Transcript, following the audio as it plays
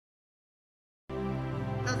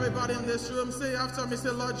Everybody in this room, say after me, say,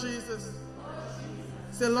 Lord Jesus.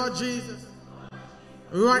 Say, Lord Jesus,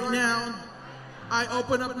 right now, I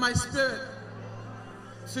open up my spirit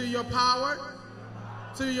to your power,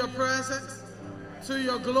 to your presence, to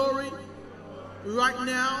your glory. Right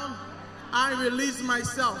now, I release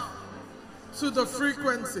myself to the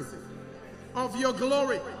frequency of your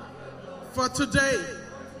glory. For today,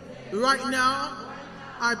 right now,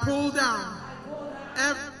 I pull down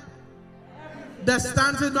every that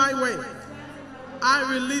stands in my way.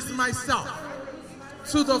 I release myself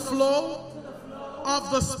to the flow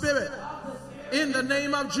of the Spirit in the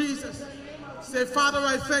name of Jesus. Say, Father,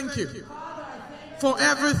 I thank you for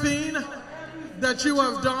everything that you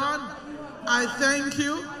have done. I thank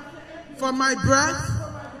you for my breath.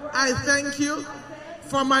 I thank you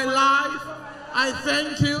for my life. I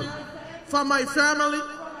thank you for my family.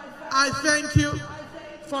 I thank you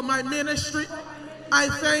for my ministry. I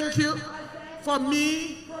thank you for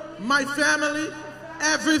me, my family,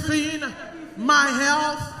 everything, my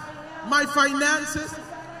health, my finances.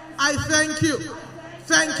 I thank you.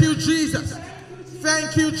 Thank you, Jesus.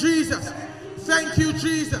 Thank you, Jesus. Thank you,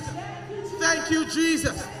 Jesus. Thank you,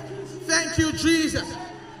 Jesus. Thank you, Jesus.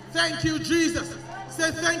 Thank you, Jesus.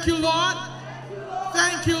 Say, thank you, Lord.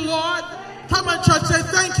 Thank you, Lord. Come on, church. Say,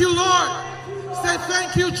 thank you, Lord. Say,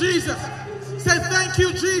 thank you, Jesus. Say, thank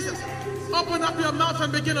you, Jesus. Open up your mouth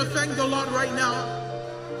and begin to thank the Lord right now.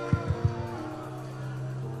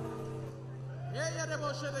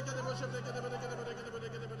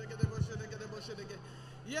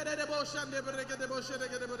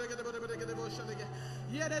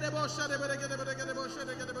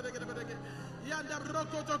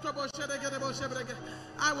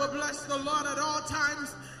 I will bless the Lord at all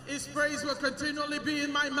times. His praise will continually be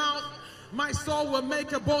in my mouth. My soul will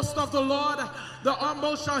make a boast of the Lord. The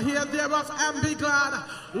humble shall hear thereof and be glad.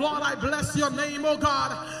 Lord, I bless your name, oh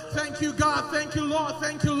God. Thank you, God. Thank you, Lord.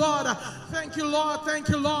 Thank you, Lord. Thank you, Lord. Thank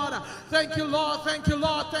you, Lord. Thank you, Lord. Thank you,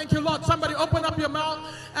 Lord. Thank you, Lord. Somebody open up your mouth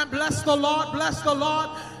and bless the Lord. Bless the Lord.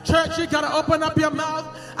 Church, you got to open up your mouth.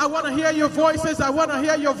 I want to hear your voices. I want to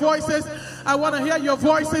hear your voices. I want to hear your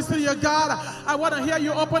voices to your God. I want to hear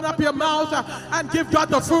you open up your mouth and give God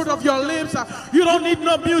the fruit of your lips. You don't need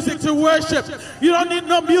no music to worship. You don't need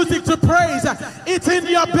no music to praise. It's in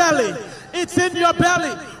your belly. It's in your belly.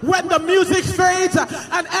 When the music fades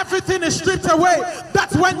and everything is stripped away,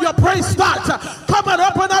 that's when your praise starts. Come on,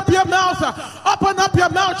 open up your mouth. Open up your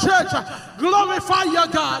mouth, church. Glorify your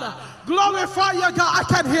God. Glorify your God. I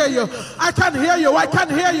can hear you. I can hear you. I can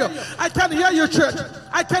hear you. I can hear you, church.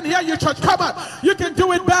 I can hear you, church. Come on. You can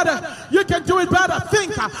do it better. You can do it better.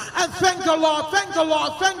 Think and thank the Lord. Thank the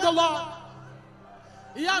Lord. Thank the Lord.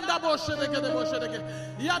 Yanda boshedeke de boshedeke.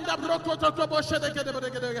 Yanda broko to boshedeke de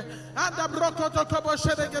boshedeke. Yanda broko to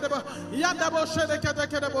boshedeke de boshedeke. Yanda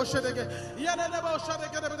boshedeke de boshedeke. Yanda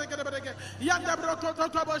boshedeke de boshedeke. Yanda broko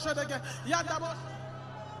to boshedeke. Yanda boshedeke.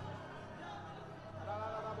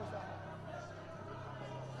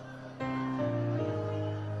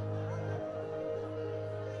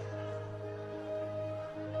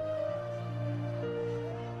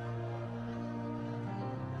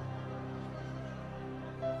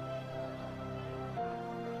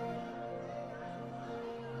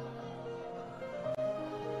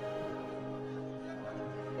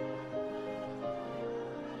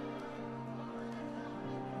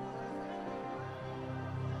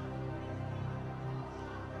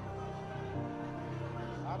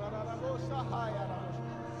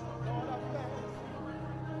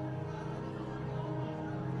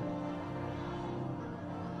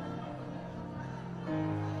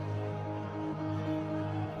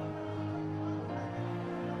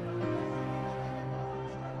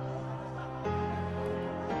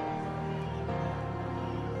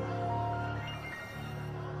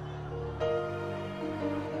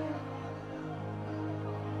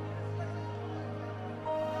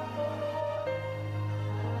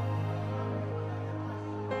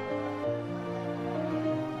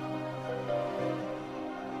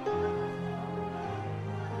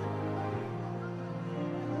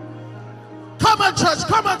 Come on, church.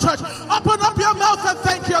 Come on, church. Open up your mouth and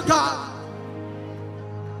thank your God.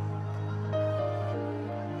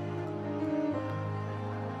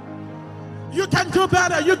 You can do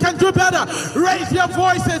better. You can do better. Raise your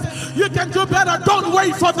voices. You can do better. Don't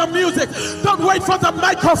wait for the music. Don't wait for the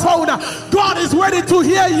microphone. God is ready to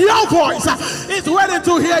hear your voice. He's ready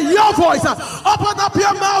to hear your voice. Open up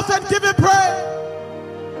your mouth and give him praise.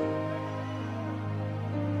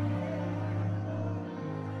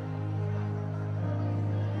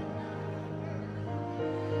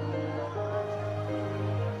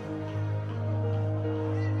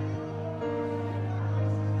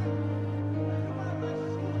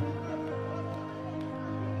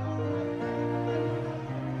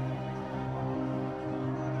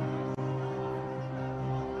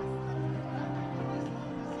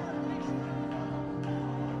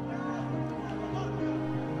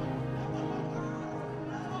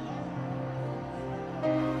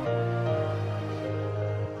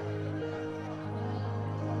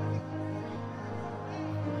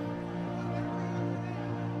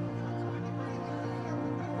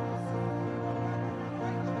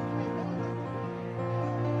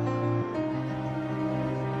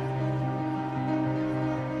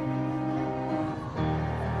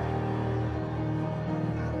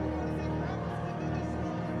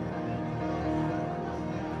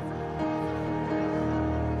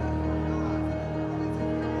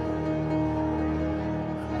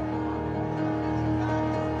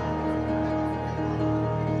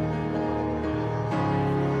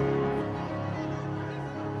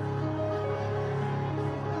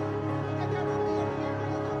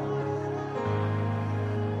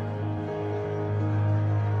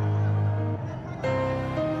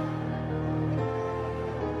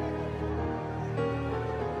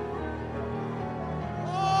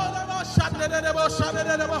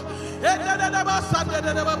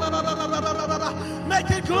 Make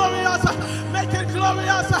it glorious. Make it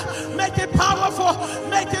glorious. Make it powerful.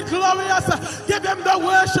 Make it glorious. Give him the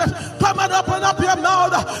worship. Come and open up your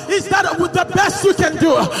mouth. Is that the best you can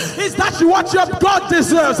do? Is that what your God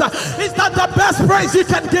deserves? Is that the best praise you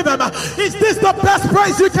can give him? Is this the best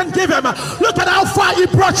praise you can give him? Look at how far he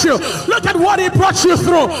brought you. Look at what he brought you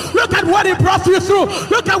through. Look at what he brought you through.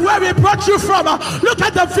 Look at where he brought you from. Look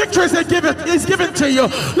at the victories he's given to you.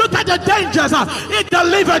 Look at the dangers he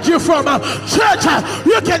delivered you from. Church,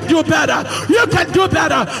 you can do better. You can do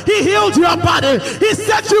better. He healed your body. He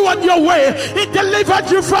set you on your way. He delivered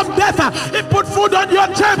you from death. He put food on your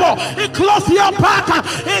table. He clothed your back.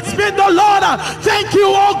 It's been the Lord. Thank you,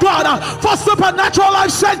 oh God, for Supernatural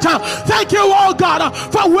Life Center. Thank you, oh God,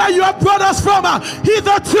 for where you have brought us from.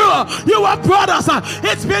 Hitherto, you have brought us.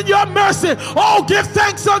 It's been your mercy. Oh, give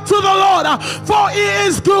thanks unto the Lord, for he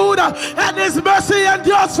is good and his mercy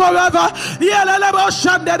endures forever.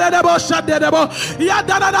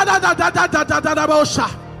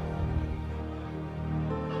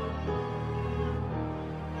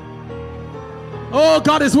 Oh,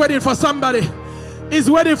 God is waiting for somebody. He's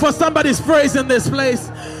waiting for somebody's praise in this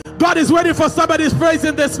place. God is waiting for somebody's praise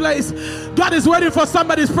in this place. God is waiting for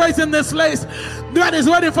somebody's praise in this place. God is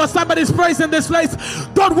waiting for somebody's praise in this place.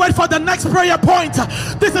 Don't wait for the next prayer point.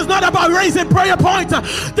 This is not about raising prayer point.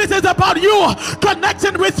 This is about you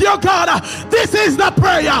connecting with your God. This is the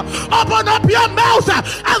prayer. Open up your mouth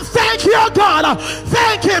and thank your God.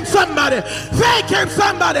 Thank him, somebody. Thank him,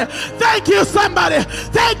 somebody. Thank you, somebody.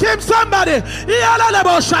 Thank him, somebody.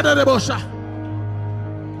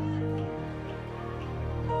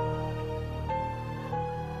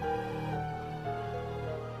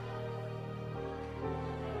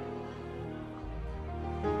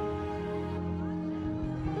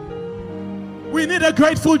 We need a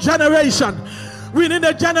grateful generation. We need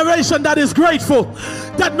a generation that is grateful,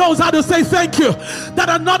 that knows how to say thank you, that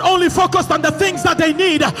are not only focused on the things that they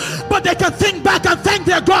need, but they can think back and thank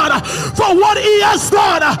their God for what he has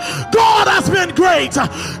done. God has been great.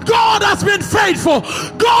 God has been faithful.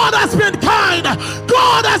 God has been kind.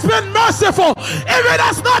 God has been merciful. If it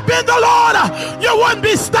has not been the Lord, you wouldn't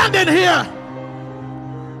be standing here.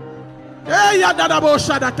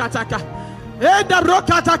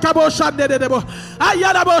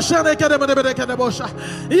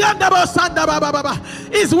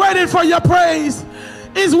 He's waiting for your praise.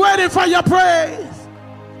 He's waiting for your praise.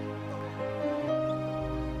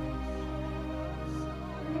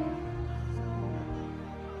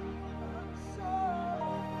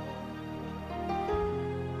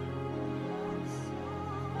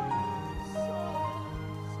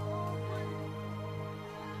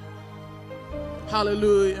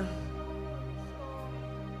 Hallelujah.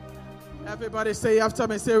 Everybody say after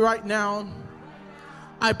me, say right now,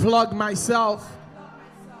 I plug myself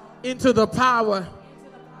into the power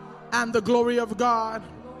and the glory of God.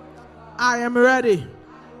 I am ready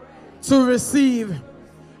to receive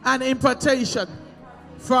an impartation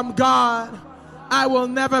from God. I will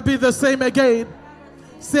never be the same again.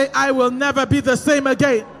 Say, I will never be the same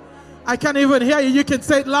again. I can't even hear you. You can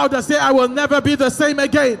say it louder. Say, I will never be the same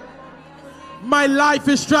again. My life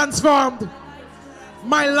is transformed.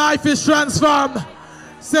 My life is transformed.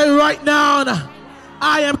 Say right now,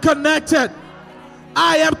 I am connected.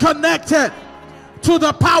 I am connected to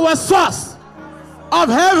the power source of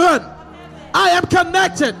heaven. I am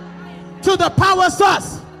connected to the power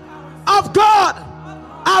source of God.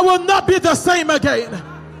 I will not be the same again.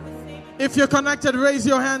 If you're connected, raise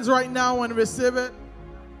your hands right now and receive it.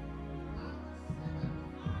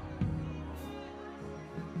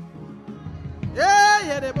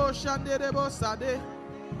 Yeah, the bush and the bush sade.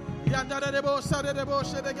 Yanda the bush sade the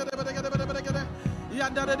bush.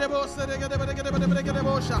 Yanda the bush sade the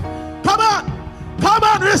bush. Come on, come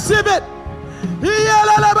on, receive it.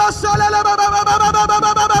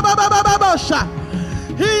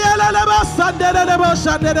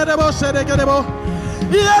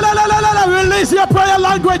 Release your prayer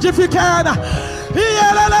language if you can.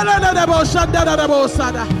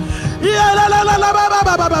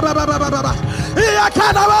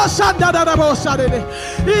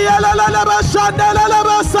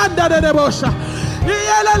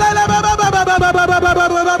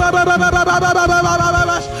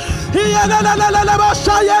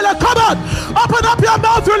 Come on, open up your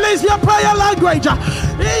mouth, release your prayer language.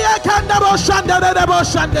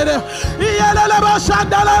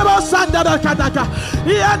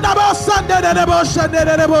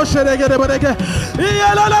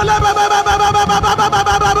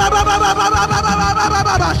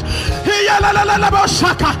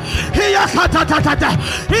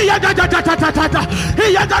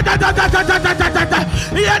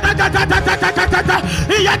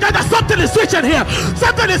 Something is switching here.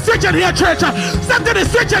 Something is switching here, church. Something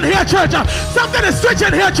is switching here, church. Something is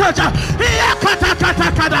switching here, church.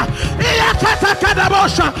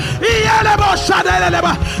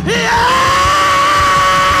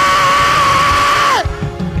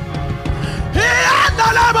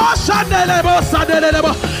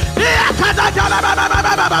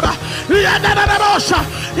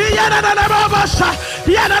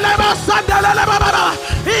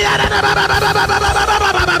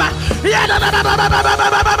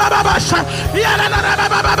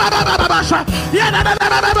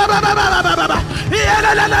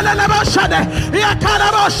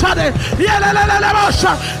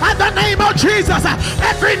 At the name of Jesus,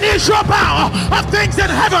 every knee shall bow of things in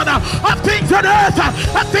heaven, of things on earth,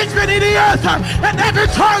 of things beneath the earth, and every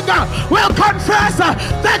tongue will confess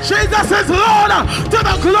that Jesus is Lord to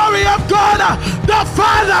the glory of God the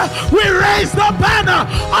Father. We raise the banner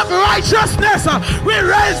of righteousness. We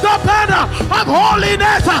raise the banner of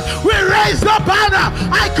holiness. We raise the banner.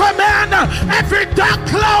 I command every dark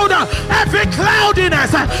cloud, every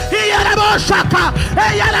cloudiness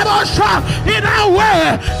in our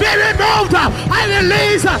way be removed. I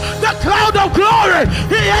release the cloud of glory.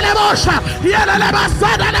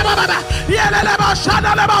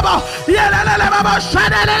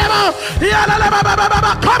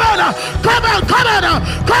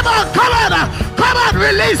 Come on,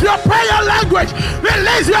 release your prayer language.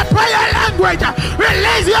 Release your prayer language.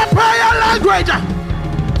 Release your prayer language.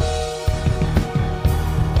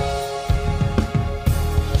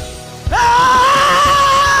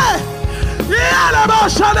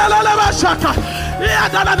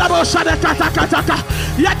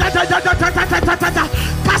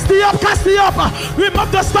 Cast the up.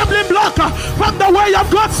 Remove the stumbling block from the way of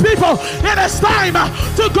God's people. It is time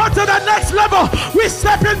to go to the next level. We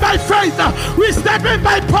step in by faith. We step in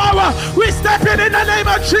by power. We step in the name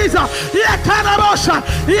of Jesus.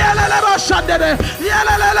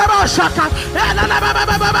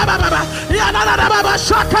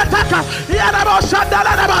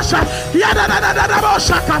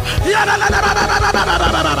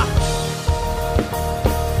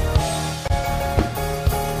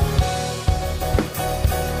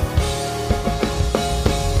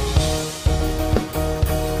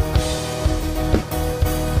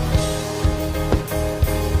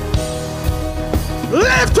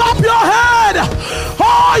 Lift up your head,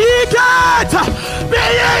 all ye gates, be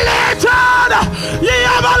ye lifted, ye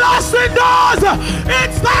everlasting doors.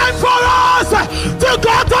 It's time for us to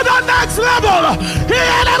go to the next level.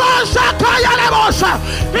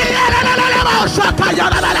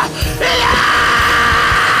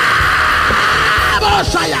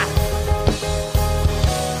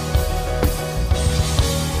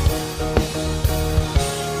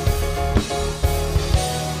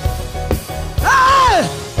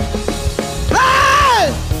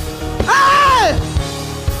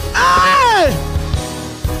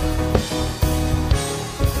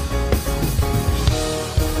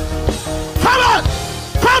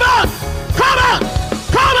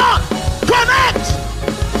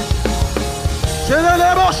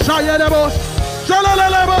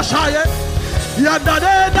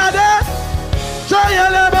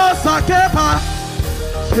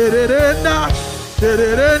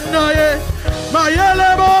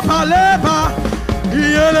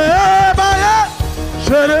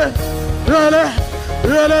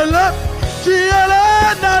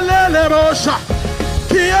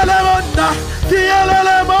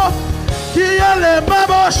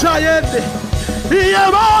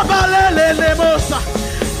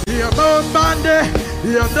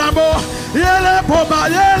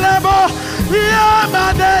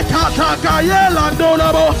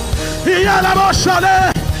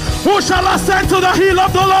 Who shall ascend to the hill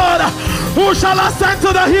of the Lord? Who shall ascend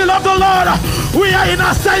to the hill of the Lord? We are in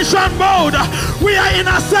ascension mode. We are in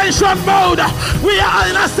ascension mode. We are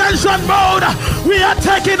in ascension mode. We are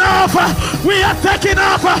taking off. We are taking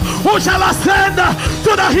off. Who shall ascend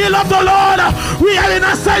to the hill of the Lord? We are in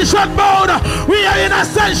ascension mode. We are in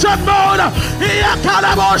ascension mode. Take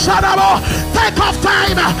off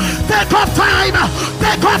time. Take off time.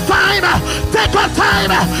 Take off time. Take off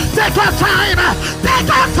time. Take off time.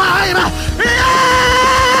 Take off time.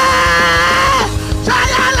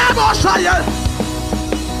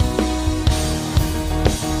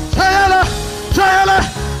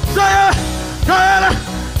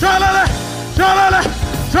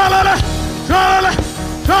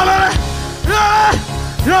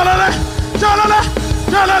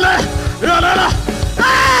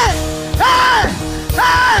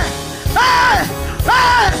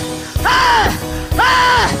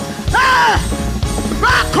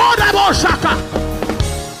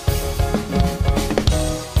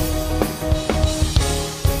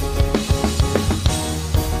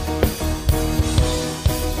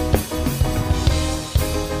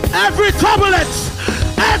 every turbulence,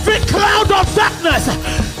 every cloud of darkness,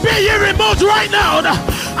 be ye removed right now.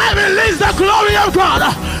 I release the glory of God.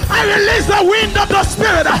 I release the wind of the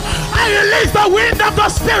Spirit. I release the wind of the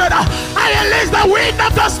Spirit. I release the wind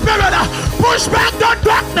of the Spirit. Push back the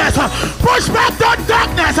darkness. Push back the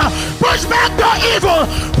darkness. Push back the evil.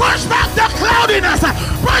 Push back the cloudiness.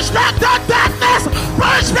 Push back the darkness.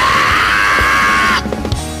 Push back.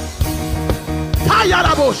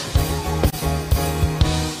 Tayarabush.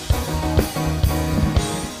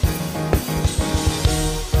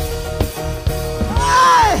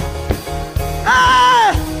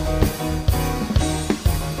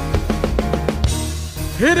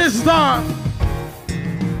 It is done.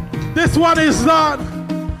 This one is done.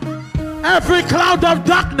 Every cloud of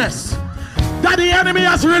darkness that the enemy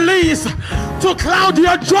has released to cloud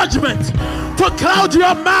your judgment, to cloud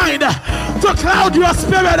your mind, to cloud your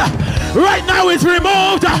spirit, right now is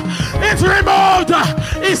removed. It's removed.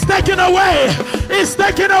 It's taken away. It's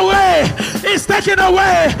taken away. It's taken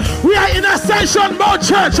away. We are in ascension mode,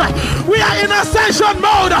 church. We are in ascension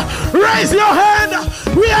mode. Raise your hand.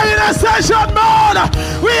 We are in ascension mode.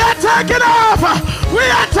 We are taking off. We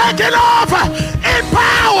are taking off in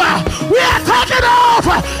power. We are taking off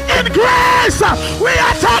in grace. We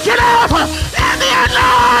are taking off in the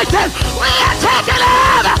anointing. We are taking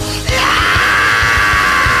off. Yeah!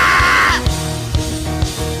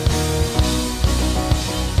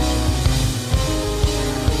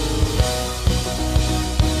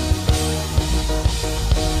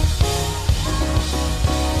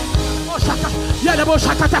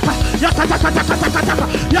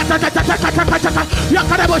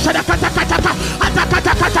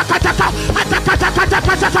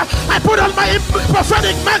 I put on my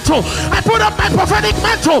prophetic mantle. I put up my prophetic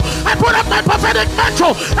mantle. I put up my prophetic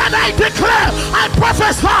mantle, and I declare, I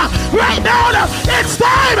prophesy right now, it's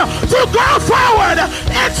time to go forward.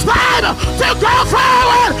 It's time to go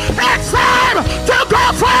forward. It's time to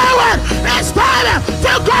go forward. It's time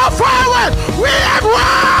to go forward. We have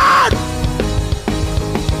won.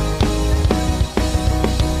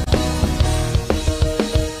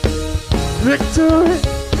 Victory,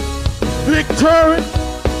 victory,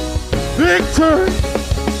 victory,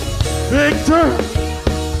 victory,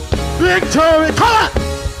 victory. Come on,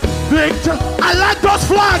 victory. I like those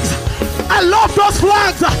flags. I love those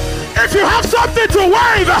flags. If you have something to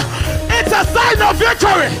wave, it's a sign of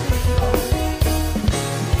victory.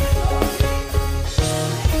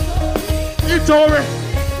 Victory,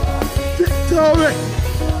 victory,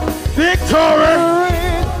 victory,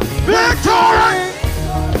 victory.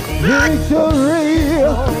 Victory,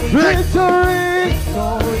 victory,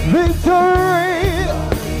 victory,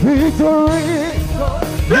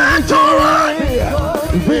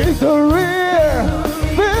 victory,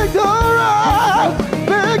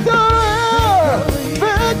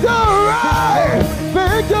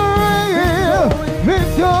 victory,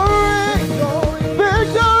 victory,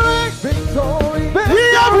 victory, victory. We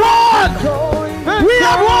have won. We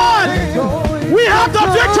have won. We have the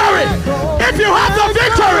victory. If you have the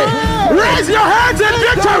victory, raise your hands in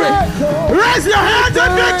victory. Raise your hands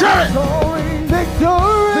in victory.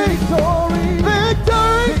 Victory, victory,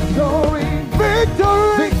 victory, victory,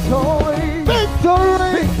 victory,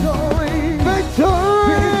 victory,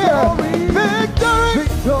 victory,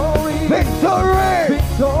 victory,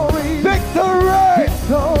 victory,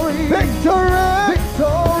 victory,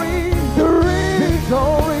 victory,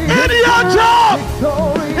 victory, in your job,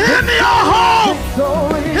 in your home,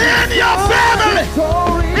 in your family,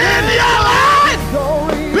 in your life,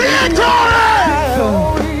 victory,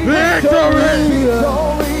 victory,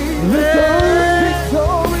 victory.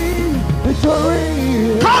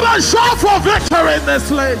 Come and shout for victory in this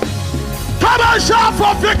place. Come and shout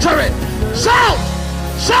for victory. Shout,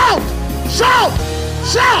 shout, shout,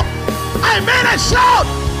 shout. I mean it, shout,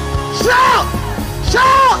 shout,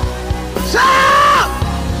 shout, shout,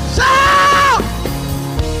 shout.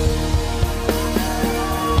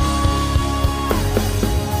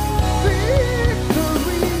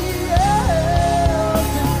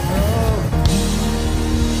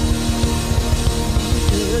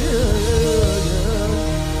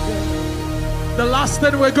 The last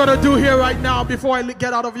thing we're going to do here right now before I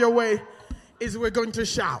get out of your way is we're going to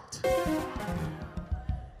shout.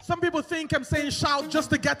 Some people think I'm saying shout just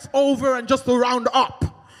to get over and just to round up.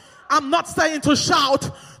 I'm not saying to shout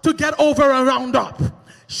to get over and round up.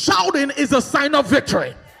 Shouting is a sign of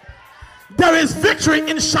victory. There is victory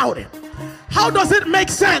in shouting. How does it make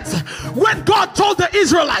sense when God told the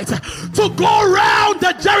Israelites to go around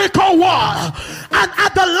the Jericho wall and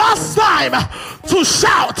at the last time to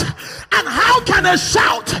shout? And how can a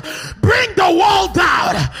shout bring the wall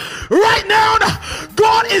down? Right now,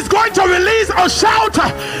 God is going to release a shout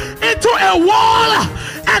into a wall,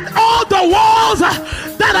 and all the walls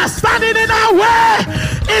that are standing in our way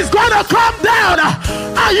is going to come down.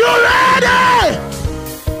 Are you ready?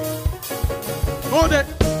 Hold it.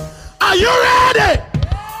 Are you ready?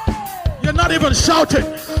 You're not even shouting.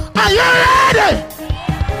 Are you ready?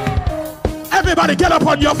 Everybody get up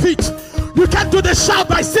on your feet. You can't do this shout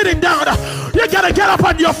by sitting down. You gotta get up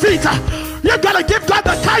on your feet. You gotta give God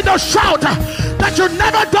the kind of shout that you've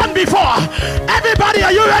never done before. Everybody,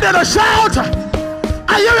 are you ready to shout?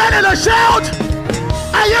 Are you ready to shout?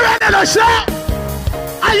 Are you ready to shout?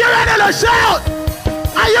 Are you ready to shout?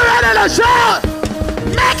 Are you ready to shout?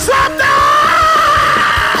 Make some noise!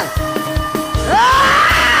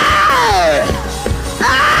 Hey!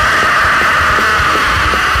 Hey!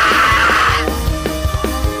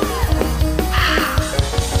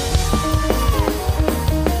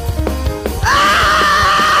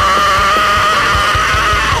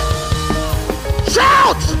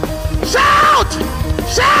 Shout! Shout!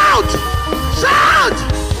 Shout! Shout!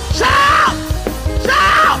 Shout!